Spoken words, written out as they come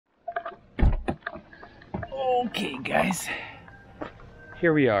Okay guys,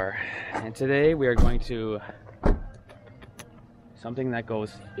 here we are, and today we are going to something that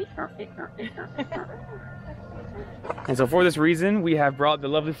goes and so for this reason we have brought the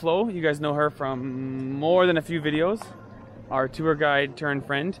lovely Flo. You guys know her from more than a few videos, our tour guide turned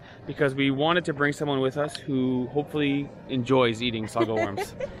friend, because we wanted to bring someone with us who hopefully enjoys eating sago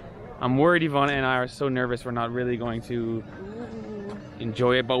worms. I'm worried Ivana and I are so nervous we're not really going to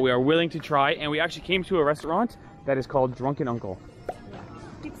enjoy it, but we are willing to try, and we actually came to a restaurant that is called Drunken Uncle.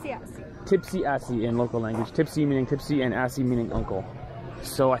 Tipsy in local language. Tipsy meaning tipsy and assy meaning uncle.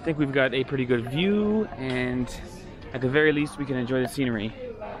 So I think we've got a pretty good view, and at the very least we can enjoy the scenery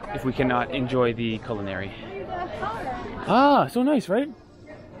if we cannot enjoy the culinary. Ah, so nice, right?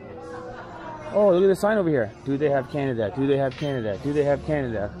 Oh, look at the sign over here. Do they have Canada? Do they have Canada? Do they have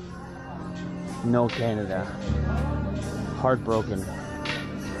Canada? No Canada. Heartbroken.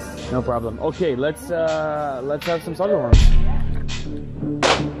 No problem. Okay, let's have some sago worms.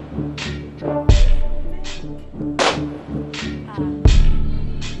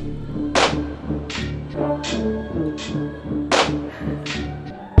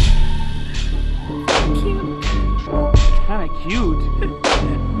 Kind of cute.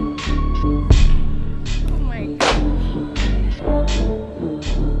 Oh my gosh.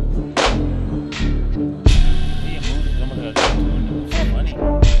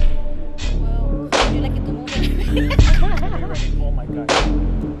 Well, would you like it to move? Oh my god.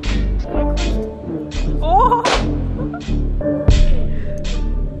 Oh!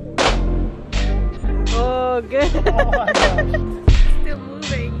 Oh, good. Oh my gosh. Still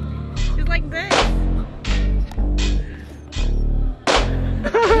moving. Just like this.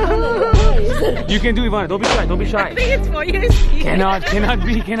 You can do, Ivana. Don't be shy. Don't be shy. I think it's for your skin. Cannot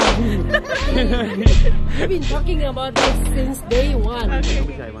be. I've been talking about this since day one. Okay. Don't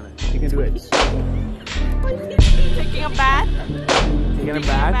be shy, Ivana. You can do it. Taking a bath. Taking a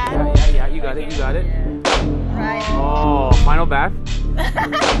bath? Yeah. You got it. Right. Oh, final bath.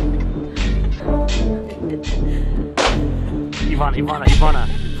 Ivana.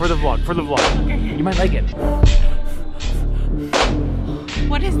 For the vlog. Okay. You might like it.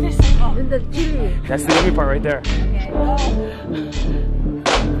 What is this? Oh. And the chili. That's the yummy part right there. Okay. Oh.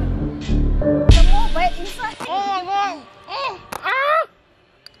 The more wet inside. Oh my god.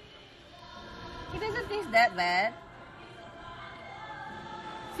 It doesn't taste that bad.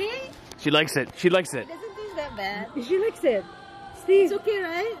 See? She likes it. It doesn't taste that bad. She likes it. Steve. It's okay,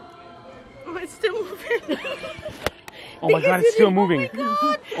 right? Oh, it's still moving. Oh my god, it's still moving.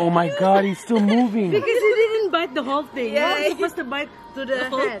 Oh my god, he's still moving. Because he didn't bite the whole thing. Yeah. He was supposed to bite to the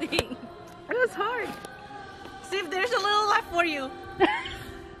whole head. thing. It was hard. Steve, there's a little left for you.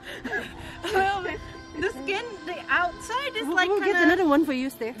 Well, the skin, the outside is like we'll kinda... get another one for you,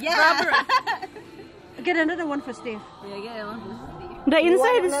 Steve. Yeah. Rubber. Get another one for Steve. Yeah, get one for Steve. The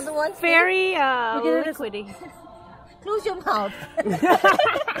inside is another one, very liquidy. Close your mouth.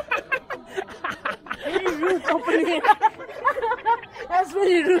 Very rude opening it. That's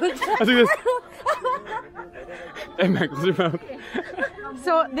very rude. Let's do this. Hey man, close your mouth.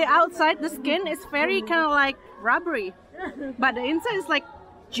 So the outside, the skin is very kind of like rubbery, but the inside is like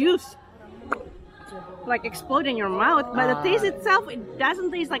juice, like explode in your mouth. But the taste itself, it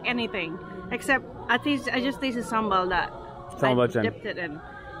doesn't taste like anything except I just tasted sambal that I dipped it in.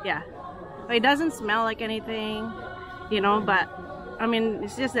 Yeah, it doesn't smell like anything, you know. But I mean,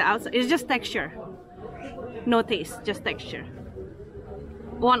 it's just the outside. It's just texture, no taste, just texture.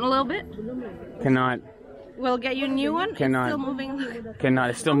 Want a little bit? Cannot. We'll get you a new one. Cannot. It's still moving. Cannot.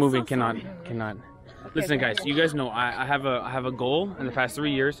 It's still moving. so Cannot. Listen, guys. You guys know I have a goal in the past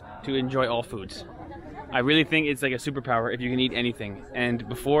 3 years to enjoy all foods. I really think it's like a superpower if you can eat anything. And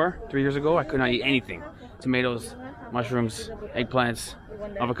before, 3 years ago, I could not eat anything. Tomatoes, mushrooms, eggplants,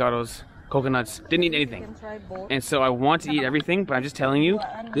 avocados, coconuts. Didn't eat anything. And so I want to eat everything, but I'm just telling you,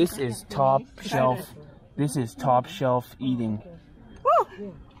 this is top shelf. This is top shelf eating.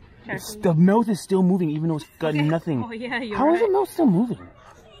 Woo! The mouth is still moving even though it's got nothing. Oh yeah, you're How right. is the mouth still moving?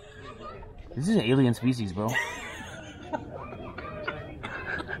 This is an alien species, bro.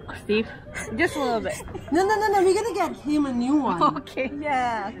 Steve, just a little bit. No. We're gonna get him a new one. Okay.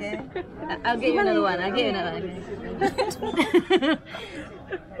 Yeah, okay. I'll get you another one. I'll get you another one.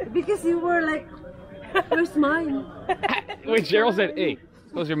 Because you were like, where's mine? Wait, Cheryl said, hey,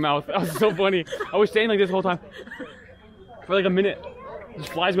 close your mouth. That was so funny. I was staying like this the whole time. For like a minute. There's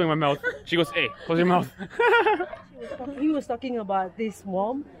flies going in my mouth. She goes, hey, close your mouth. He was talking about this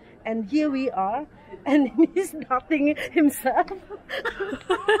worm and here we are, and he's nothing himself.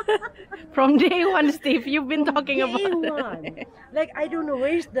 From day one, Steve, you've been talking about Day one. it. Like, I don't know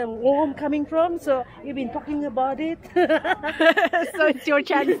where's the warm coming from, so you've been talking about it. So it's your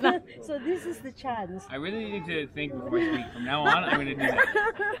chance now. So this is the chance. I really need to think before I speak. From now on, I'm going to do that.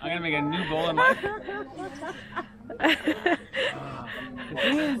 I'm going to make a new goal in life. The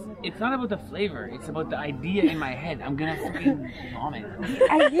thing is, it's not about the flavor. It's about the idea in my head. I'm going to fucking vomit.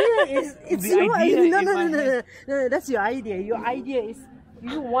 The idea is, it's The your idea idea. in my head. No, that's your idea. Your idea is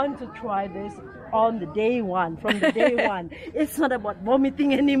you want to try this on the day one, from the day one. It's not about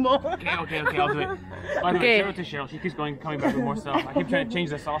vomiting anymore. Okay, I'll do it. By the way, shout out to Cheryl. She keeps coming back with more stuff. I keep trying to change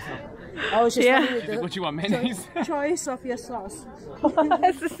the sauce now. Oh, she's Yeah. telling you She's like, what you want, mayonnaise? choice of your sauce.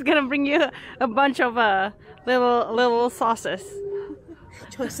 This is gonna bring you a bunch of little sauces.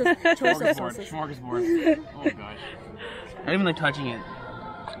 Choice of sauces. Smorgasbord. Oh gosh. I don't even like touching it.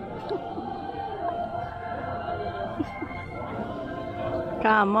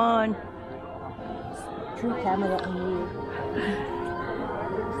 Come on. True camera on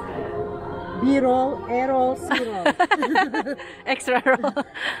you. B-roll, A-roll, C-roll. Extra roll. How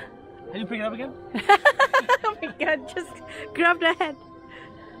do you pick it up again? Oh my god, just grab the head.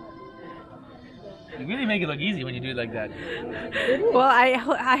 You really make it look easy when you do it like that. Well,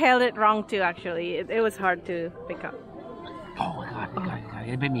 I held it wrong too, actually. It was hard to pick up. Oh my god,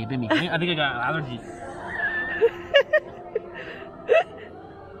 it bit me. I think I got an allergy.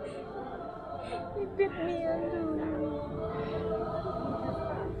 It bit me.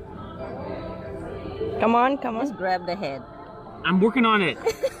 Come on. Just grab the head. I'm working on it.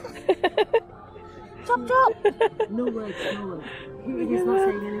 Chop, chop. No words. He's not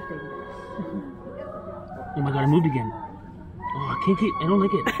saying anything. Oh my god, I moved again. Oh, I don't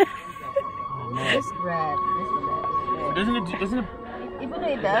like it. Oh man. Just grab. Doesn't it? Even though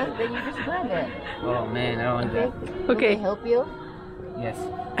it does, then you just grab it. Oh man, I don't like that. Okay. Help you? Yes.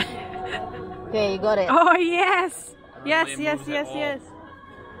 Okay, you got it. Oh yes. Yes.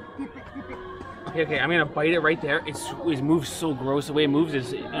 Okay, I'm gonna bite it right there. It moves so gross. The way it moves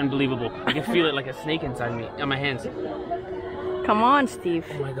is unbelievable. I can feel it like a snake inside me, on my hands. Come on, Steve.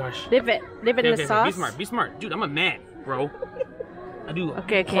 Oh my gosh. Dip it in the sauce. Be smart. Dude, I'm a man, bro. I do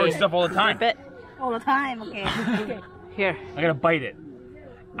Okay. hard stuff all the time. Dip it. All the time, okay. Here. I gotta bite it.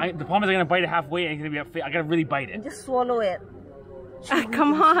 The problem is I'm gonna bite it halfway and it's gonna be I gotta really bite it. Just swallow it.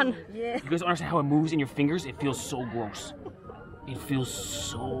 Come on. Yeah. You guys don't understand how it moves in your fingers? It feels so gross. It feels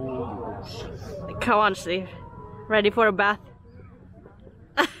so gross. Come on, Steve. Ready for a bath?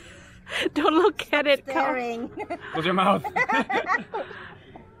 Don't look at it. Staring. Close your mouth.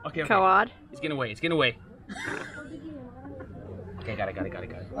 Okay. Come on. It's getting away. Okay, got it.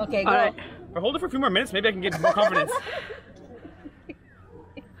 Okay, go. All right. If I hold it for a few more minutes, maybe I can get more confidence.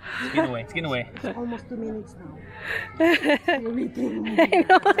 It's getting away. Almost 2 minutes now. I know.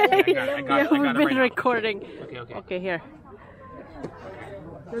 I got it We've right been now. recording. Okay. Okay, here.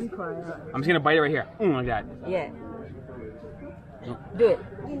 Don't cry. I'm just gonna bite it right here. Like that. Yeah. Do it.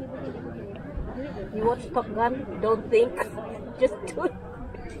 You watch Top Gun, don't think. Just do it.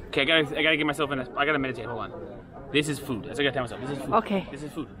 Okay, I gotta get myself in I gotta meditate. Hold on. This is food. That's what I gotta tell myself. This is food. Okay. This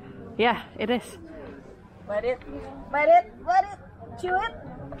is food. Yeah, it is. Bite it. Chew it.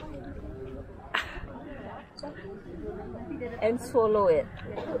 And swallow it.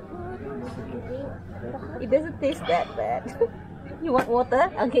 It doesn't taste that bad. You want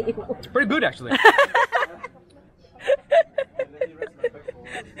water? I'll get you water. It's pretty good actually.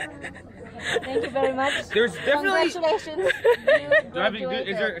 Thank you very much. There's definitely. Congratulations.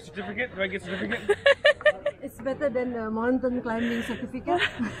 Is there a certificate? Do I get a certificate? It's better than the mountain climbing certificate.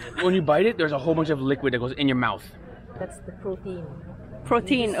 When you bite it, there's a whole bunch of liquid that goes in your mouth. That's the protein.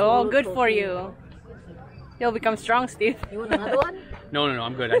 Protein. Oh, good for you. You'll become strong, Steve. You want another one? No,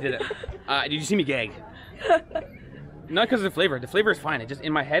 I'm good. I did it. Did you see me gag? Not because of the flavor. The flavor is fine. It's just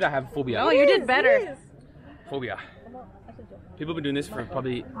in my head I have phobia. Oh, you did better. Phobia. People have been doing this for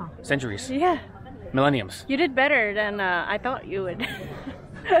probably centuries. Yeah. Millenniums. You did better than I thought you would.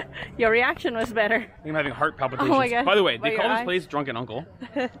 Your reaction was better. I think I'm having heart palpitations. Oh my God. By the way, By they your call this eye? place Drunken Uncle.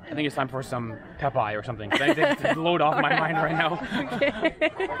 I think it's time for some Popeye or something. I think to load off my mind right now.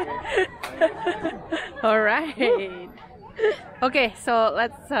 All right. Okay, so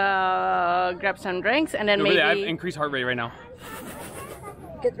let's grab some drinks and then No, maybe. really, I have increased heart rate right now.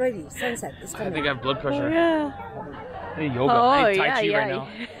 Get ready. Sunset is I coming. think I have blood pressure. Yeah. I need yoga. Oh, I need Tai Chi yeah. right now.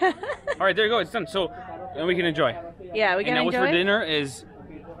 All right, there you go. It's done. So, and we can enjoy. Yeah, we And can now what's for enjoy. dinner is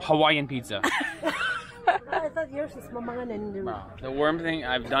Hawaiian pizza. I thought yours is mamangan and Bro, the worm thing,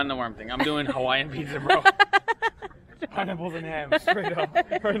 I've done the worm thing. I'm doing Hawaiian pizza, bro. Pineapples and ham, straight up,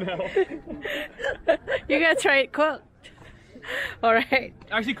 right now. You gotta try it cooked. All right.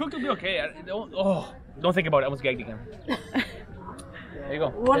 Actually, cooked will be okay. Don't think about it. I almost gagged again. There you go.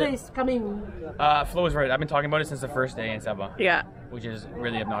 What is coming? Flo is right. I've been talking about it since the first day in Sabah. Yeah. Which is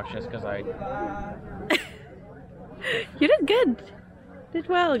really obnoxious because You did good. Did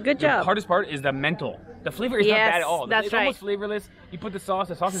well. Good job. The hardest part is the mental. The flavor is not bad at all. That's it's right. almost flavorless. You put the sauce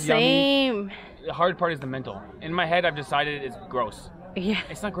is yummy. Same. The hard part is the mental. In my head, I've decided it's gross. Yeah.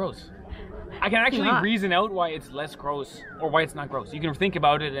 It's not gross. I can actually reason out why it's less gross or why it's not gross. You can think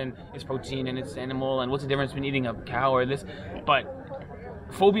about it and it's protein and it's animal and what's the difference between eating a cow or this. But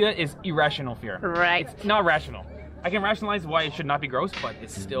phobia is irrational fear. Right. It's not rational. I can rationalize why it should not be gross, but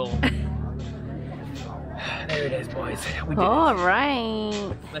it's still... There it is, boys. We did All it.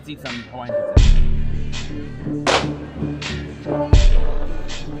 right. Let's eat some Hawaiian pizza.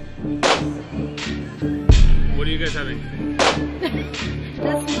 What are you guys having?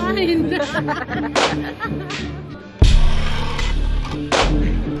 That's mine.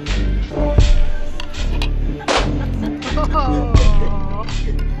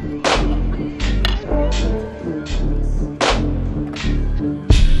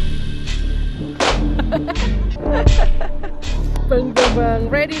 Bang, bang, bang.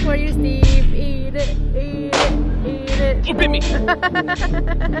 Ready for you, Steve. Eat it, eat it, eat it. You bit me!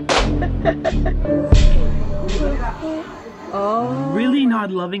 Oh. Really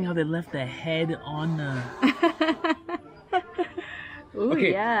not loving how they left the head on the... Ooh,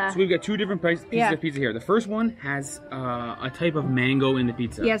 Okay, yeah. so we've got two different pieces of pizza here. The first one has a type of mango in the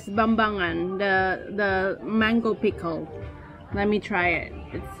pizza. Yes, bambangan, the mango pickle. Let me try it.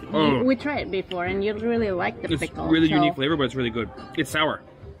 We tried it before, and you really like the pickle. It's really unique flavor, but it's really good. It's sour.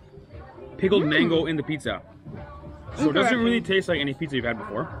 Pickled mango in the pizza. So it doesn't really taste like any pizza you've had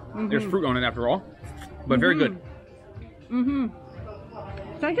before. There's fruit on it after all, but very good.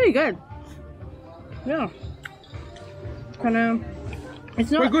 It's actually good. Yeah. It's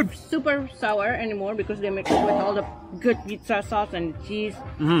not good. super sour anymore because they mix it with all the good pizza sauce and cheese.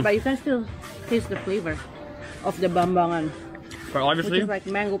 But you can still taste the flavor of the bambangan. But obviously, which is like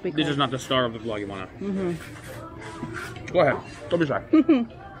mango pickle. this is not the star of the vlog, Ivana. Go ahead. Don't be shy.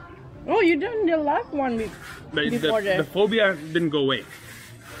 Oh, you done the last one before the phobia didn't go away.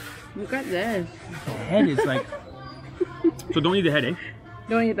 Look at this. The head is like... So don't eat the head, eh?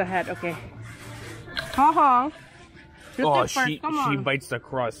 Don't eat the head, okay. Haha. Oh, she bites the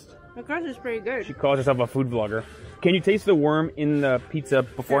crust. The crust is pretty good. She calls herself a food vlogger. Can you taste the worm in the pizza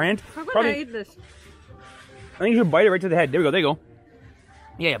beforehand? How can I eat this? I think you should bite it right to the head. There we go, there you go.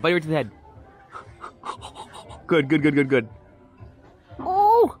 Yeah, bite it right to the head. Good, good, good, good, good.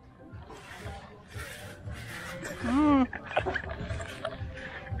 Oh!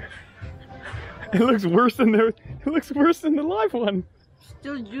 It looks worse than the live one.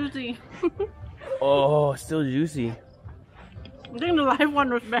 Still juicy. Oh, still juicy. I think the live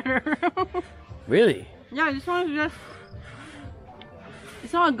one was better. Really? Yeah, this one is just...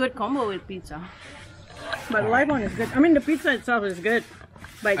 It's not a good combo with pizza. But the live one is good. I mean, the pizza itself is good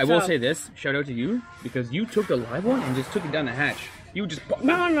by itself. I will say this, shout out to you, because you took the live one and just took it down the hatch. You just...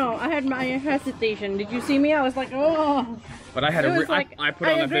 No, I had my hesitation. Did you see me? I was like, oh. But I had I put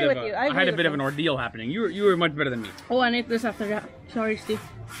on a bit of a... I had a bit of an ordeal. ordeal happening. You were much better than me. Oh, I need this after that. Sorry, Steve.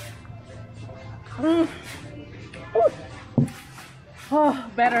 Oh,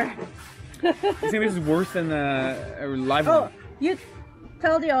 better. You think this is worse than the live one? Oh, you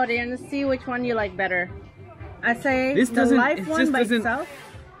tell the audience, see which one you like better. I say This the live one by itself.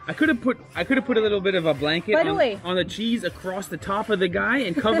 I could have put a little bit of a blanket on the cheese across the top of the guy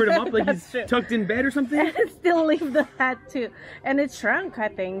and covered him up like he's tucked in bed or something. And still leave the hat too. And it shrunk, I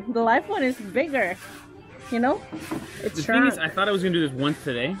think. The live one is bigger. You know? It's The shrunk. thing is, I thought I was going to do this once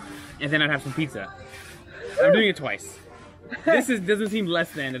today, and then I'd have some pizza. I'm doing it twice. This doesn't seem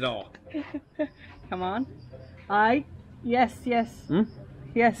less than at all. Come on. Yes. Yes. Hmm?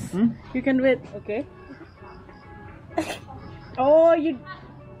 You can do it. Okay. Oh,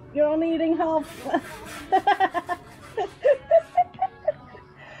 you're only eating half.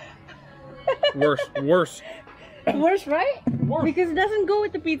 Worse. Worse, right? Because it doesn't go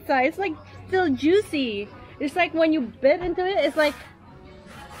with the pizza. It's like still juicy. It's like when you bit into it, it's like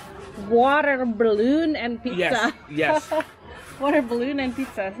water balloon and pizza. Yes. Water balloon and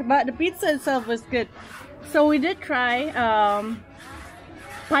pizza. But the pizza itself was good. So we did try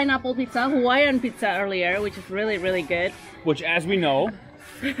pineapple pizza, Hawaiian pizza earlier, which is really, really good. Which, as we know,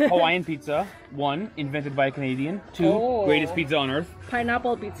 Hawaiian pizza, 1, invented by a Canadian, 2, greatest pizza on earth.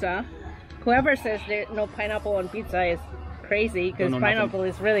 Pineapple pizza. Whoever says there's no pineapple on pizza is crazy because Don't know pineapple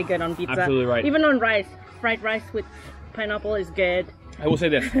is really good on pizza. Absolutely right. Even on rice, fried rice with pineapple is good. I will say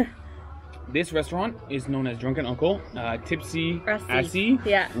this. This restaurant is known as Drunken Uncle, Tipsy, Assy.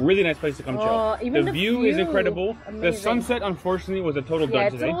 Yeah. Really nice place to come chill. Even the view is incredible. Amazing. The sunset, unfortunately, was a total dud Yeah,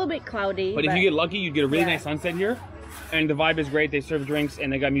 it's today. a little bit cloudy. But if you get lucky, you'd get a really nice sunset here. And the vibe is great. They serve drinks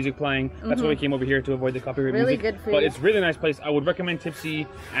and they got music playing. That's why we came over here, to avoid the copyright really music. Good food. But it's a really nice place. I would recommend Tipsy,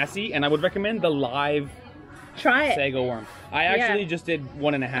 Assy, and I would recommend the live sago worm. I actually just did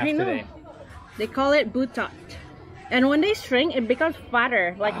 1.5 today. They call it butod. And when they shrink, it becomes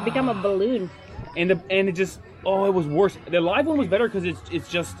fatter, like it become a balloon. And it just, it was worse. The live one was better because it's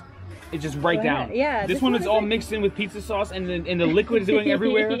just right down. Yeah. This one is all mixed in with pizza sauce, and the liquid is going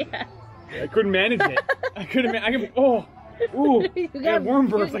everywhere. Yeah. I couldn't manage it. I couldn't. I got worm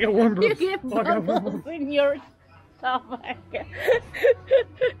burps. I got worm burps. You get bubbles in your stomach.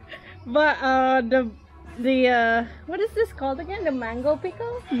 But the what is this called again? The mango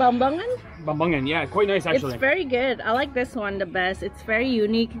pickle? Bambangan? Bambangan, yeah, quite nice actually. It's very good. I like this one the best. It's very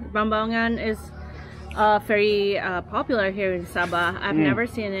unique. Bambangan is very popular here in Sabah. I've never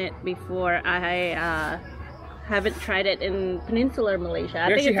seen it before. I haven't tried it in Peninsular Malaysia.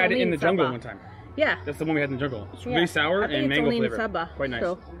 We actually had it in the jungle one time. Yeah. That's the one we had in the jungle. It's really sour and mango flavor. Sabah. Quite nice.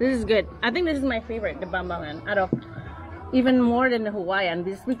 So this is good. I think this is my favorite, the Bambangan, out of even more than the Hawaiian,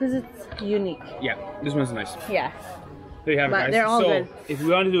 because it's unique. Yeah, this one's nice. Yeah. There you have it, guys. They're all good. If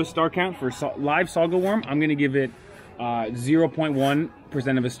we want to do a star count for live sago worm, I'm gonna give it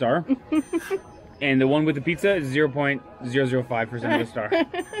 0.1% of a star. And the one with the pizza is 0.005% of a star.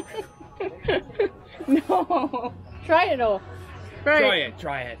 No. Try it though.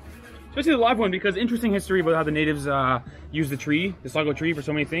 Try it. Especially the live one, because interesting history about how the natives use the tree, the sago tree, for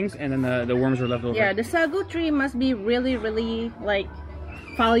so many things, and then the worms are left over. Yeah, the sago tree must be really, really like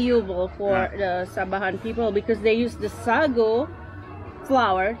valuable for the Sabahan people, because they use the sago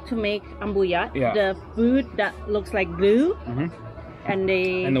flour to make ambuyat, the food that looks like glue, and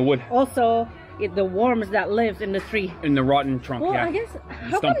the wood. Also, the worms that live in the tree. In the rotten trunk, Well, I guess,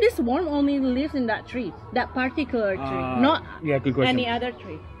 how come this worm only lives in that tree? That particular tree, not good question. any other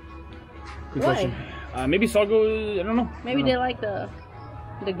tree? Good question. Maybe sago, I don't know. Maybe they like the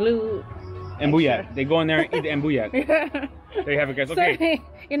glue. Ambuyat. They go in there and eat the ambuyat. There you have it, guys. Okay. So,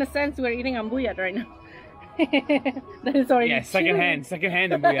 in a sense, we're eating ambuyat right now. That is already secondhand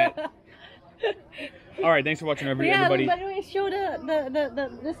ambuyat. All right, thanhanks for watching our video, everybody. By the way, show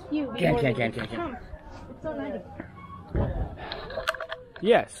this view. Can. It's so nice.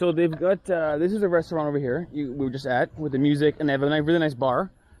 Yeah, so they've got, this is a restaurant over here we were just at, with the music, and they have a really nice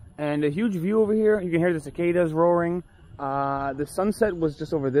bar. And a huge view over here. You can hear the cicadas roaring. The sunset was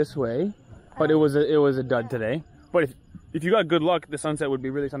just over this way, but it was a dud today. But if you got good luck, the sunset would be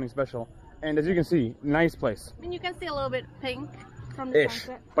really something special. And as you can see, nice place. And you can see a little bit pink from the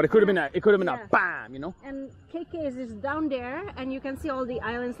sunset. But it could have been a bam, you know. And KK is down there, and you can see all the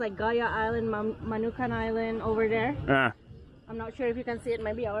islands like Gaya Island, Manukan Island over there. I'm not sure if you can see it.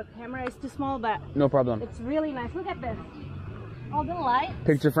 Maybe our camera is too small, but no problem. It's really nice. Look at this. All the lights.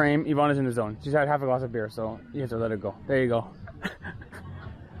 Picture frame. Ivana's in the zone. She's had half a glass of beer, so you have to let her go. There you go.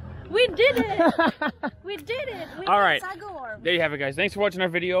 We did it! We did it! All right. There you have it, guys. Thanks for watching our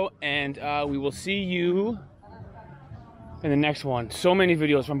video, and we will see you in the next one. So many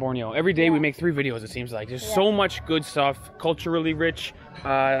videos from Borneo. Every day we make 3 videos, it seems like. There's so much good stuff. Culturally rich,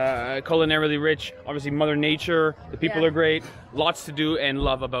 culinarily rich. Obviously, Mother Nature. The people are great. Lots to do and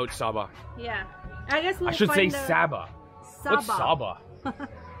love about Sabah. Yeah. I guess I should say Sabah. What's Sabah?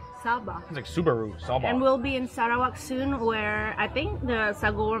 Sabah. It's like Subaru, Sabah. And we'll be in Sarawak soon, where I think the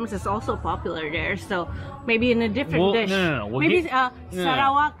sago worms is also popular there. So maybe in a different dish. No. Maybe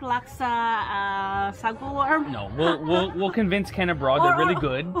Sarawak laksa sago worm. No, we'll convince Ken abroad they're really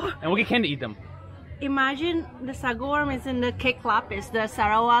good, and we'll get Ken to eat them. Imagine the sago worm is in the cake lapis, the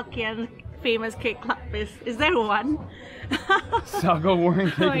Sarawakian famous cake lapis. Is there one? Sago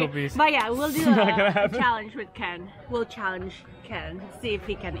worm cake lapis. But yeah, we'll do a challenge with Ken. We'll challenge Ken, see if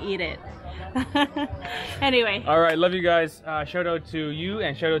he can eat it. Anyway. Alright, love you guys. Shout out to you,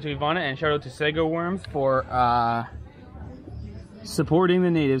 and shout out to Ivana, and shout out to Sago Worms for supporting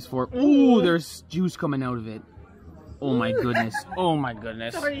the natives for... Ooh, there's juice coming out of it. Oh my goodness. Oh my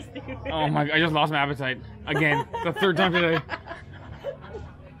goodness. Sorry, Steve. Oh my, I just lost my appetite. Again, the 3rd time today.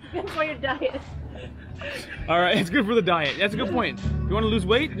 Good for your diet. Alright, it's good for the diet. That's a good point. You want to lose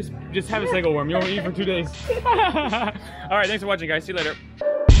weight? Just have a sago worm. You don't want to eat for 2 days. Alright, thanks for watching, guys. See you later.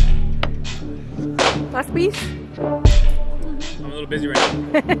 Last piece? I'm a little busy right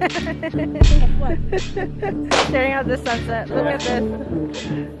now. What? Staring at the sunset. Look at this.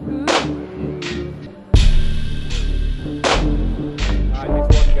 Ooh.